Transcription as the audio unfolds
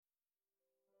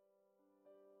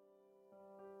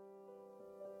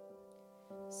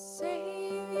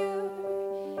Savior,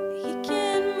 He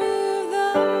can move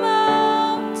the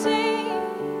mountains.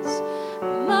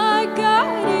 My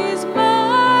God is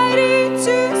mighty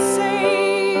to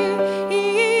save. He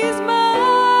is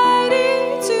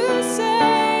mighty to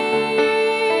save.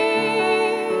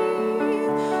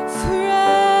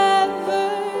 Forever,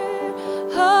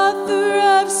 author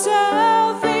of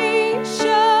salvation.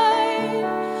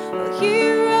 He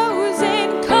rose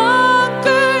and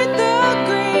conquered the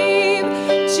grave.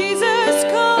 Jesus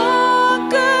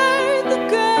conquered the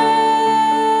grave.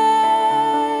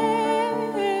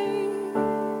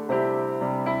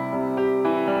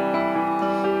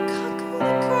 Conquer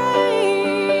the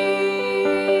grave.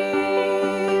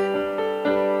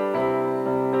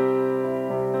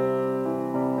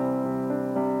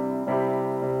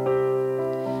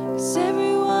 'Cause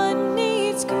everyone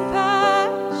needs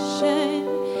compassion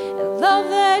and love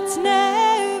that's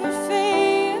never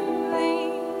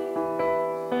failing.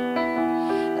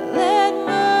 Let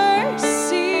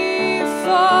mercy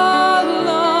fall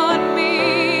on me.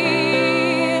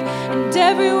 And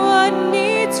everyone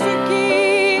needs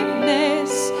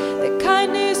forgiveness, the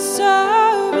kindness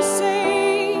of a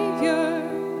Savior.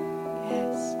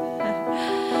 Yes.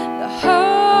 The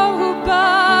hope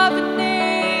of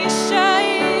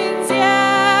nations.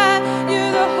 Yeah,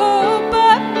 you're the hope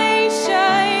of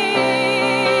nations.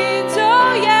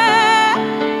 Oh yeah.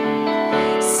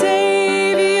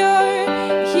 Savior,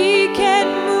 He can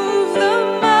move the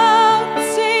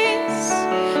mountains.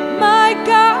 My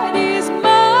God is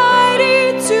mighty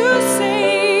to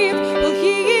save. Well,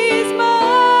 He is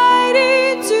mighty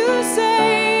to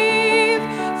save.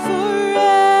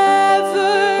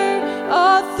 Forever,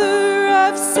 author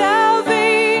of salvation.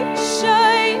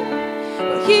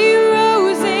 Well, He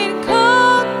rose and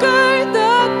conquered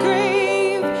the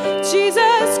grave.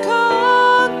 Jesus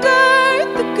conquered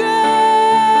the grave.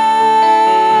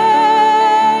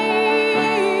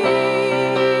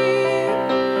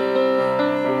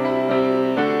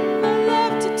 I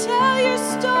love to tell your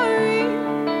story.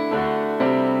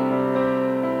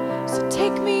 So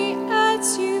take me as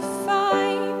you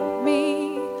find me.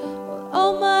 While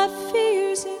all my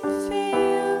fears and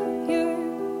failures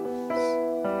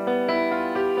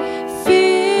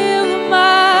fill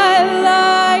my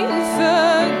life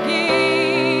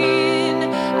again.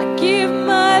 I give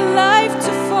my life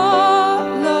to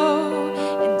follow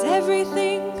and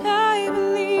everything I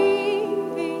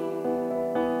believe in.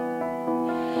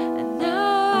 And now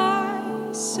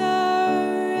I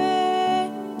surrender.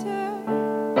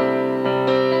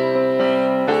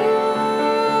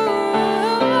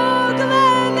 Oh,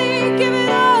 gladly give it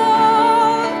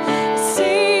all.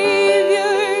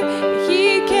 Savior, He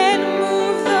can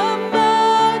move the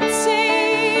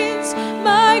mountains.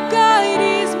 My God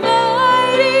is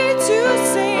mighty to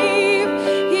save.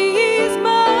 He is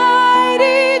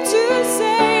mighty to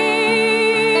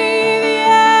save.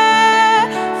 Yeah,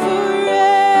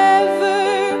 forever,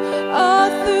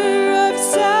 author of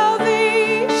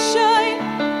salvation.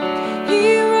 He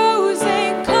rose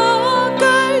and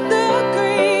conquered the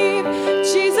grave.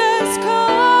 Jesus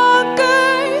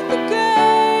conquered the grave.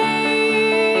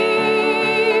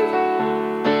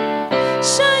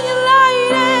 Shine your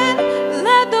light and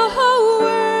let the whole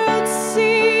world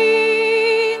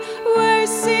see. We're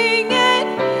singing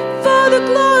for the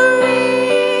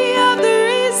glory of the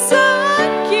risen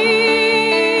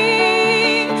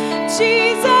King.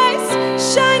 Jesus,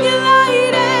 shine your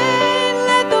light and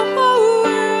let the whole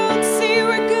world see.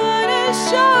 We're gonna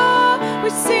show.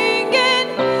 We're singing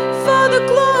for the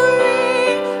glory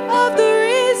of the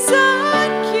risen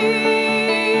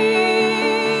King.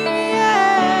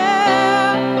 Yeah.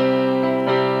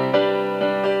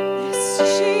 Yes,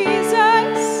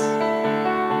 Jesus.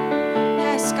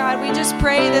 Yes, God, we just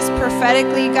pray this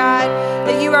prophetically, God,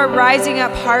 that you are rising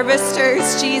up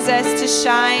harvesters, Jesus, to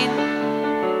shine.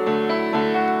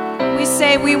 We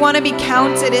say we want to be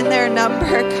counted in their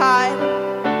number, God.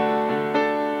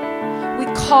 We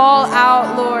call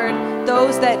out, Lord,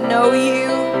 those that know you.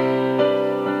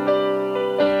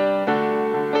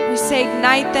 We say,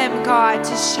 ignite them, God,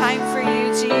 to shine for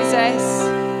you, Jesus.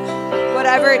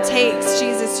 Whatever it takes,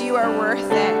 Jesus, you are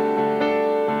worth it.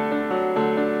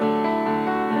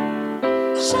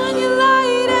 Shine your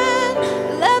light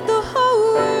and let the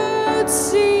whole world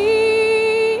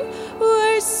see.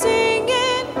 We're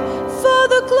singing for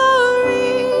the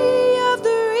glory of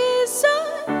the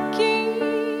risen King.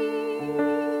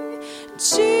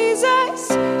 Jesus,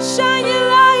 shine your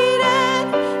light and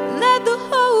let the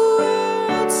whole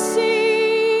world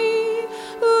see.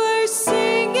 We're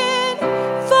singing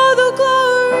for the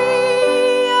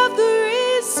glory of the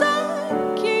risen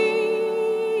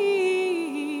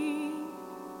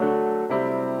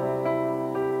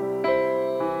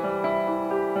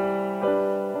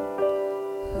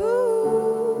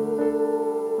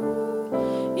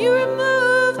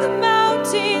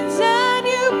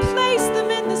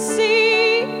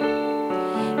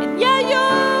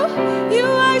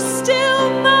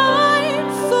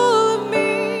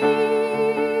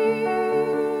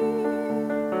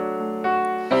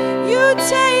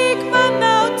take my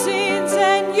mountains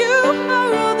and you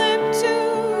hurl them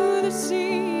to the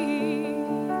sea.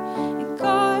 And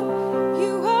God,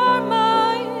 you are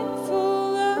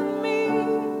mindful of me.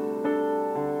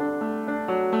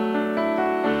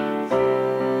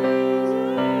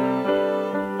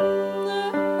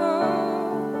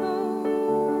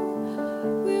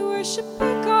 We worship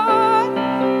a God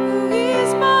who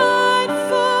is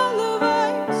mindful of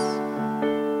us.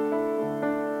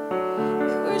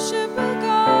 We worship a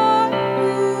God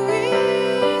who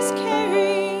is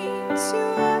caring to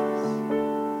us.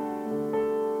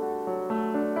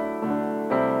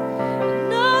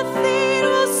 Nothing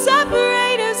will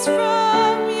separate us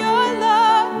from your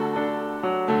love,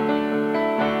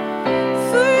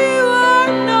 for you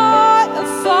are not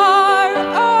afar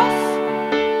off.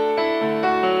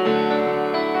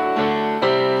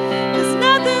 'Cause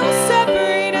nothing will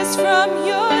separate us from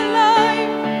your life.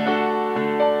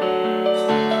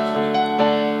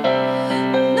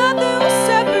 Nothing will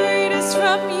separate us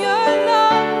from your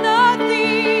love.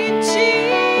 Nothing,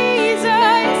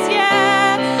 Jesus,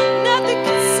 yeah. Nothing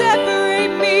can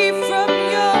separate me from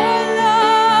your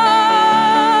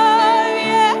love,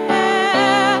 yeah.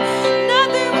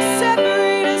 Nothing will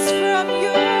separate us from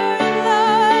your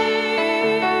life,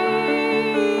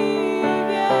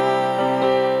 yeah.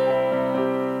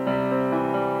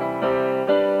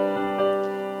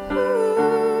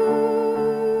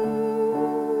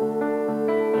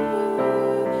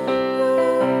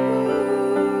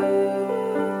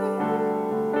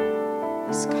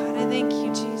 Yes, God, I thank you,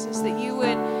 Jesus, that you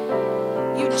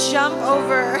jump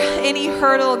over any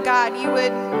hurdle, God. You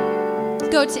would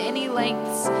go to any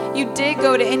lengths. You did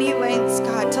go to any lengths,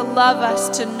 God, to love us,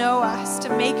 to know us, to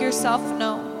make yourself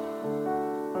known.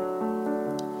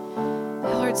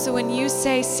 Lord, so when you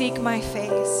say, seek my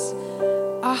face,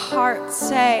 our hearts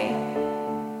say,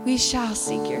 we shall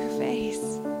seek your face.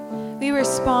 We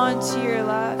respond to your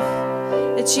love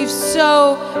that you've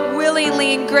so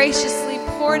willingly and graciously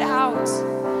poured out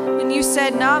when you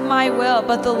said, not my will,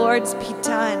 but the Lord's be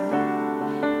done.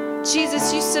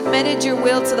 Jesus, you submitted your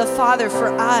will to the Father for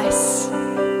us.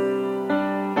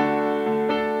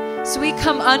 So we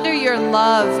come under your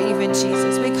love, even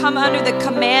Jesus. We come under the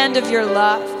command of your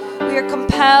love. We are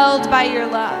compelled by your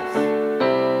love.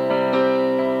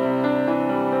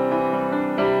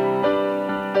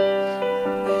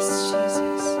 Yes,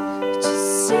 Jesus. We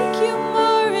just seek you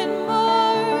more and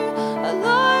more. Oh,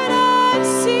 Lord, I'm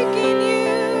seeking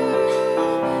you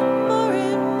more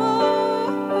and more.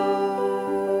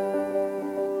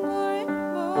 More and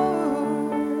more.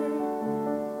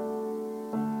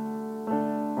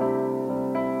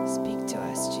 Speak to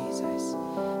us, Jesus.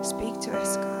 Speak to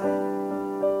us, God.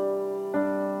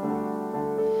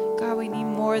 God, we need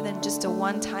more than just a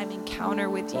one-time encounter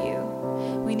with you.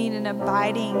 We need an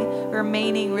abiding,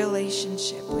 remaining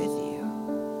relationship with you.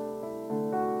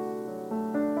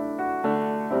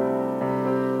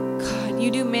 God, you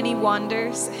do many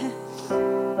wonders.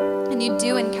 And you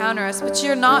do encounter us, but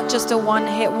you're not just a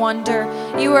one-hit wonder.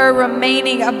 You are a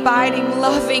remaining, abiding,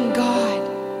 loving God.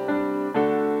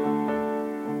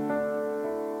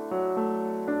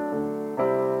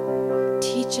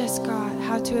 Teach us, God,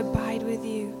 how to abide with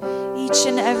you each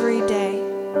and every day.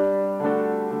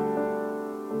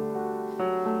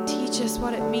 Teach us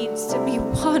what it means to be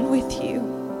one with you,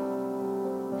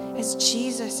 as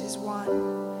Jesus is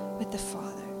one with the Father.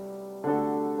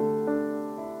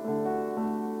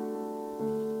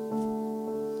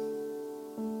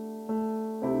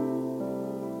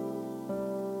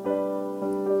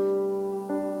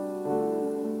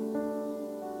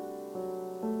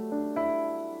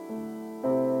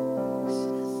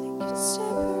 Nothing can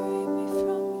separate me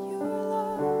from your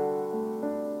love.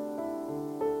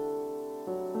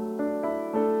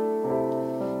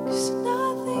 'Cause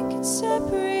nothing can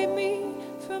separate me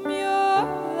from your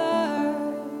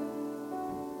love.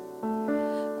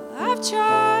 I've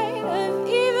tried, I've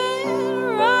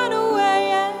even run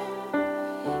away and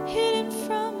hidden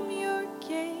from your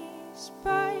gaze,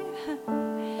 but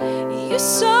you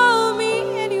saw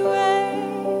me anyway,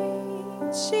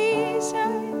 Jesus.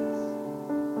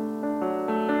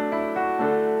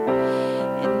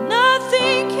 And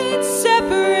nothing can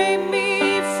separate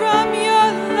me from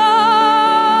your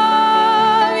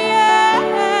love, yeah.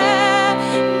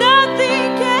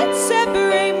 Nothing can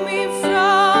separate me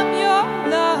from your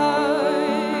love.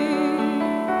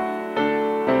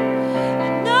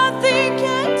 And nothing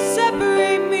can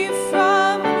separate me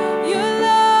from your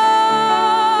love.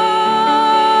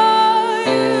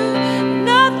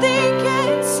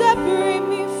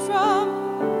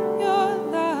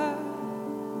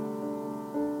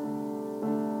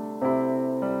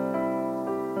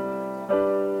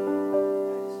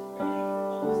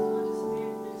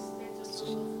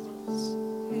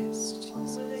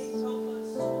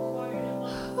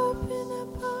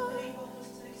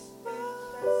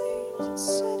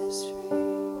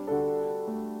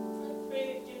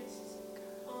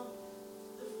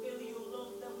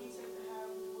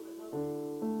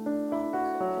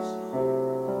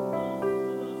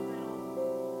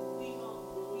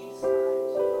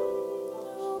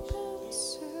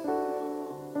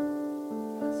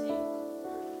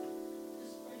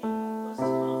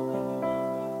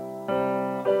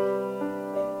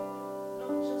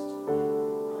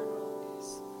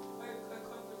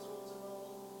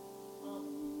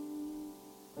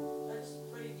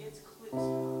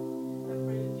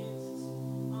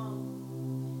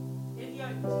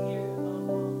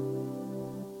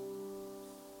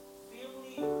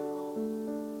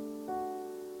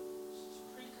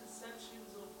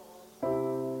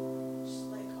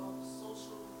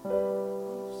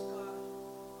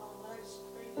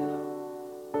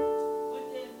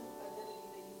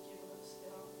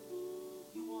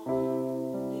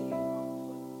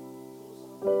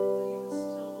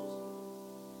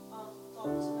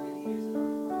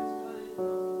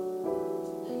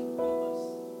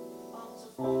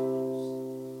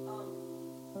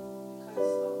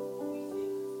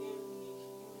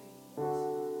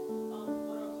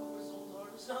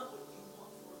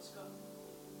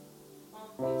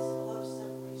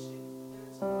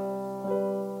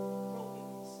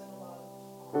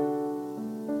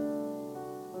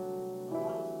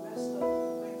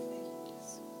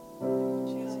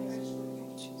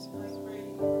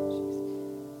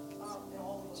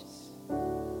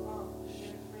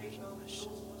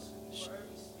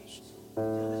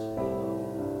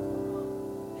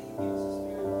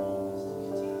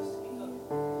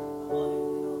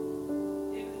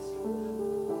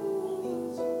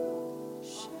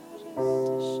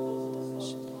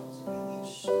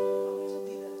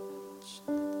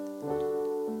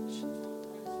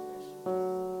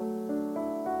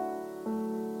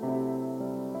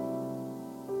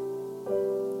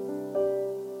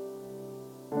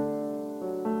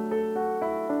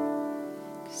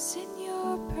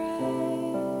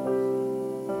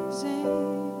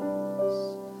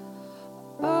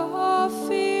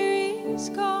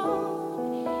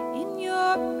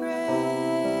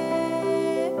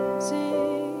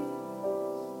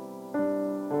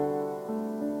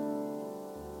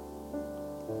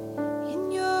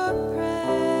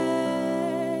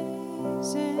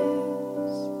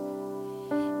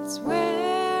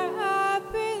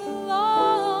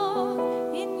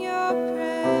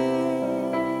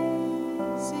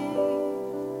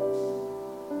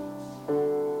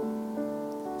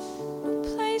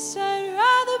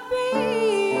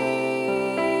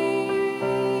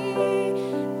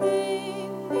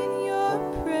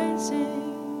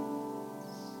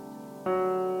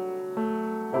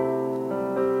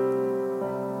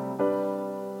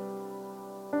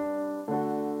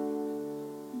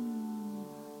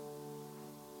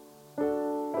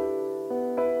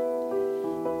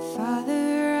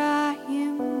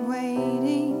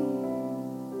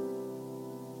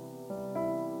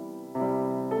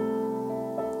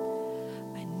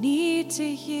 To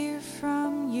hear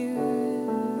from you,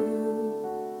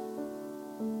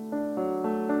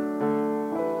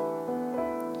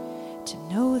 to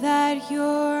know that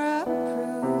you're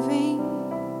approving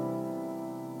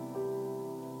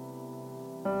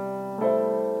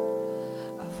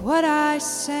of what I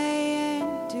say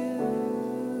and do.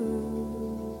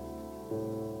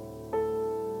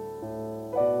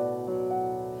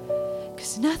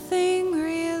 'Cause nothing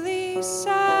really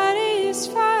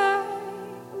satisfies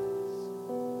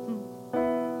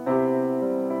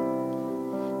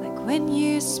when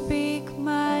you speak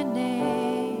my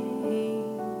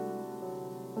name.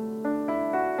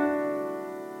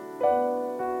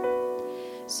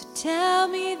 So tell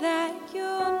me that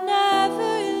you'll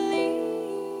never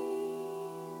leave,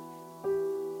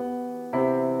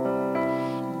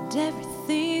 and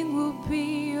everything will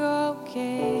be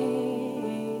okay.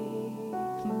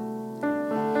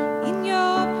 In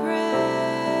your presence,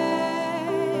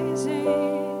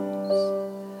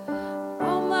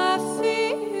 all my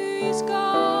fear is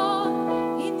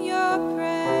gone. In your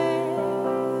presence,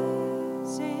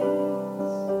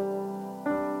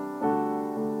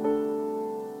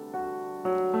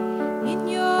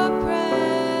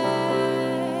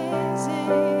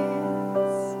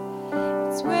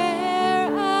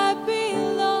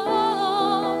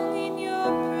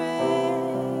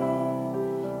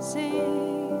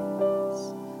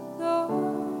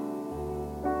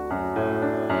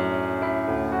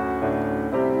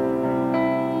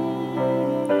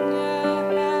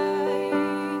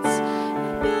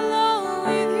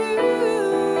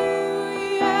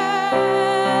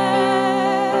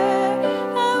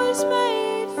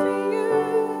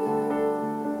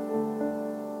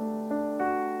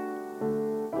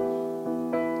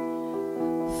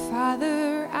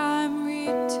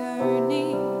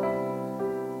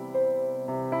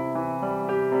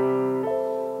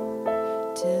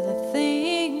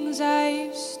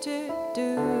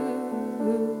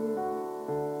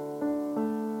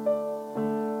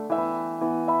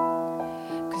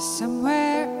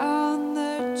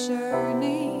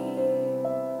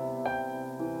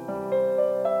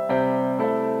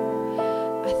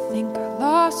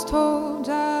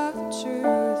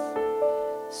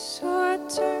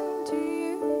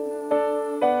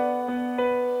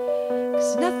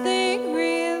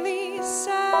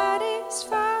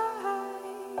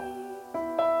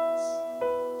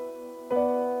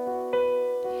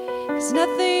 'cause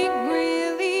nothing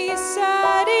really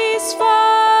satisfies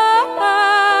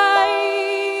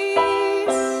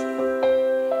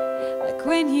like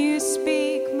when you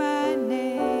speak my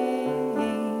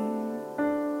name.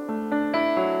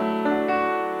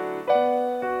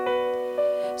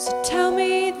 So tell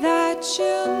me that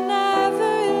you'll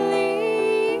never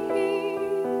leave,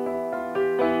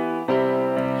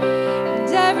 and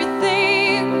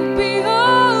everything will be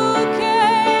okay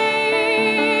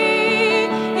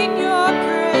in your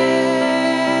presence.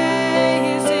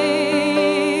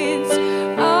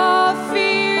 All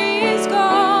fear is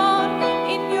gone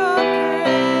in your presence,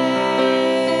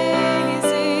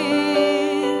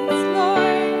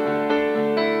 Lord.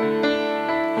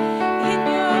 In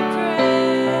your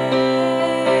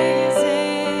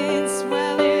presence,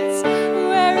 well, it's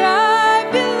where I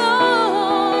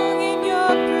belong. In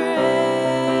your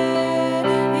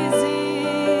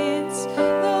presence,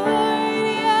 Lord,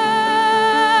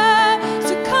 yeah.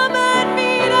 So come and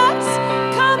meet us,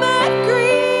 come and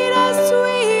greet us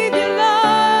with your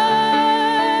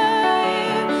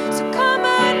love. So come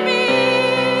and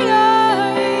meet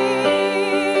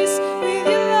us with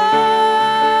your love.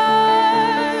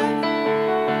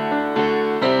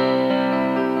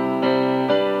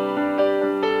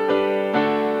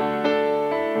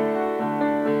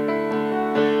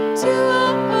 Do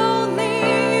what only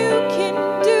you can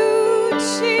do,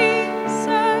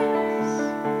 Jesus.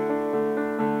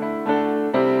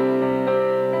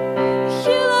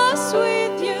 Heal us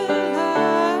with your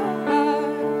love.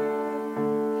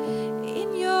 In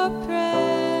your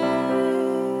presence,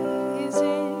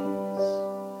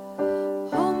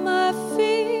 all my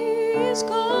fear is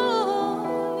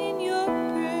gone. In your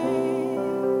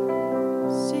presence,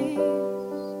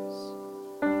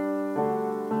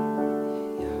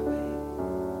 Yahweh.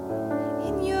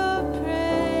 In your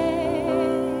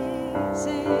presence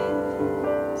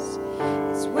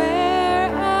is where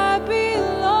I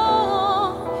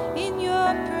belong. In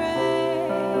your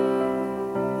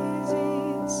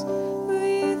presence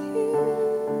with you,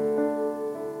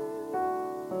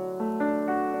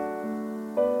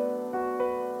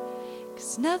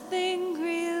 'cause nothing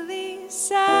really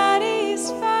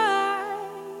satisfies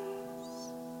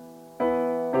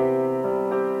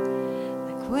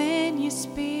like when you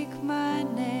speak my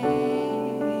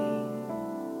name.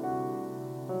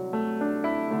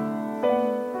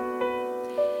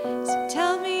 So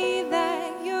tell me that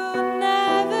you'll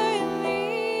never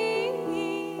leave,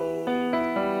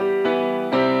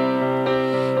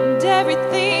 and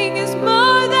everything is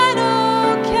more than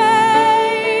okay,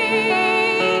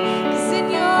 'cause in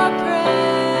your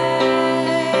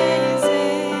presence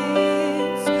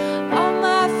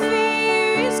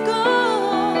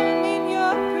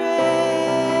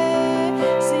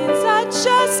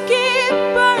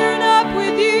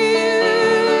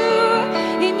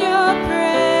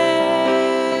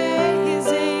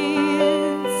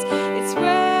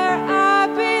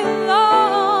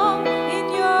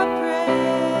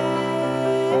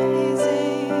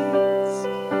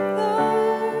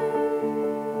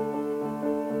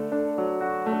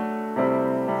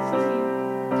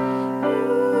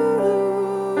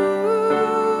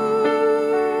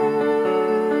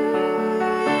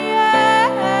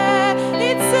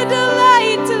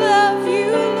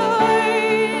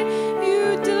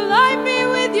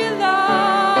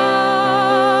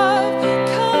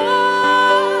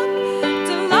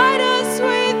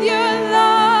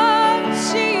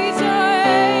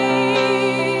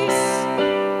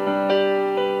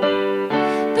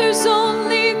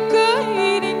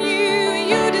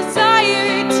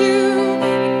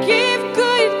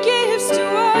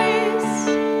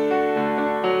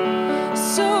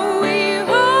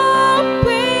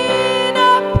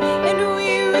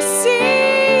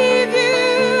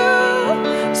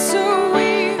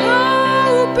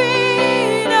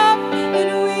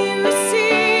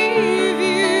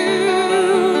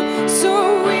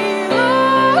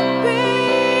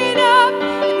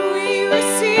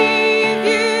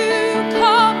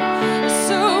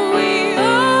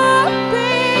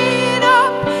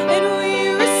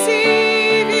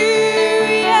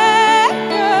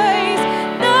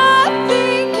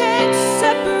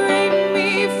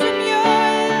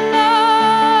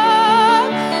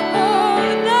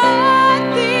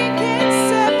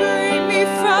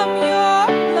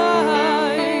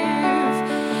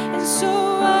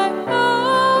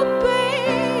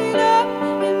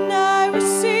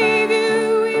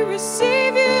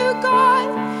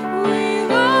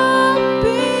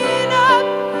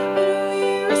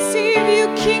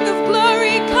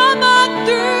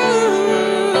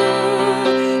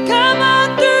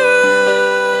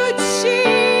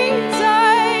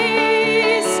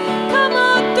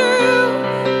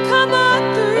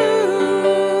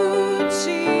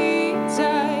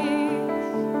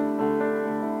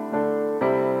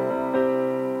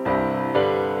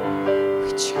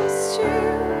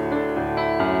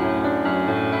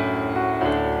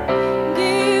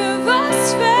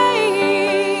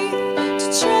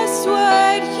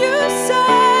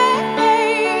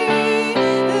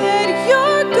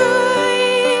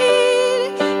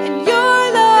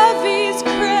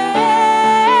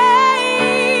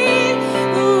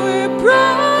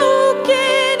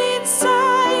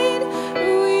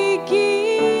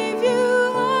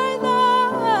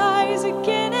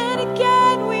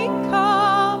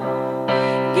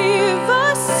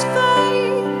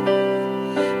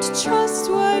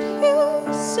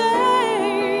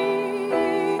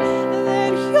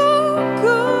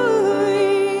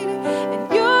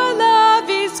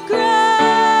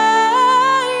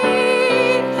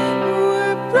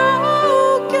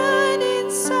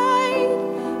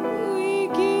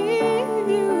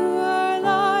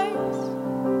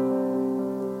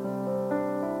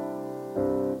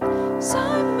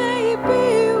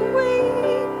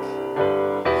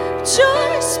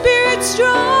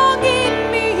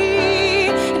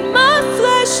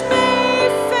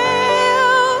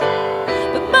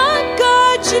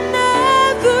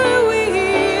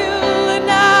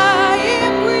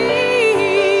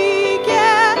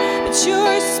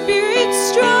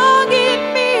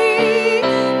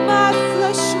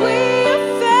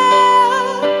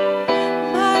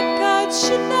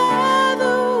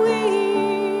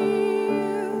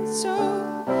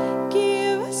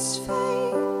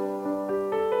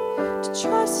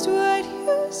what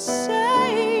you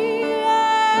say,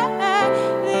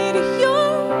 that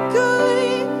you're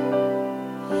good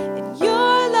and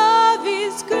your love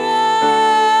is great.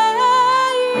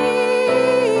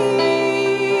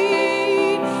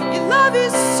 Your love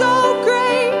is so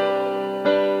great.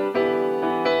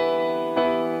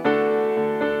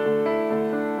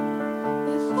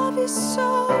 Your love is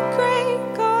so great,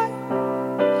 God.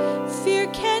 Fear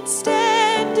can't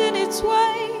stand in its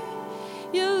way.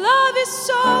 Your love is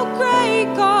so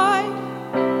great, God.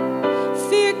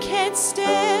 Fear can't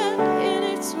stand in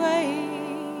its way.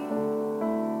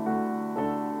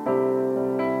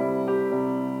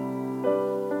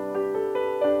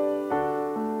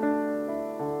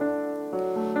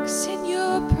 'Cause in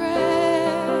your presence,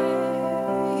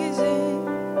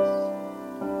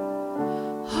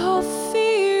 all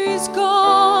fear is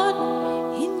gone.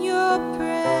 In your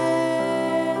presence,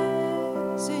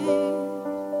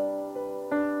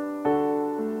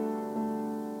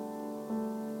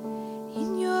 in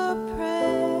your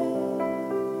presence,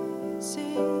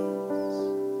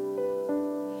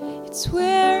 it's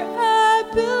where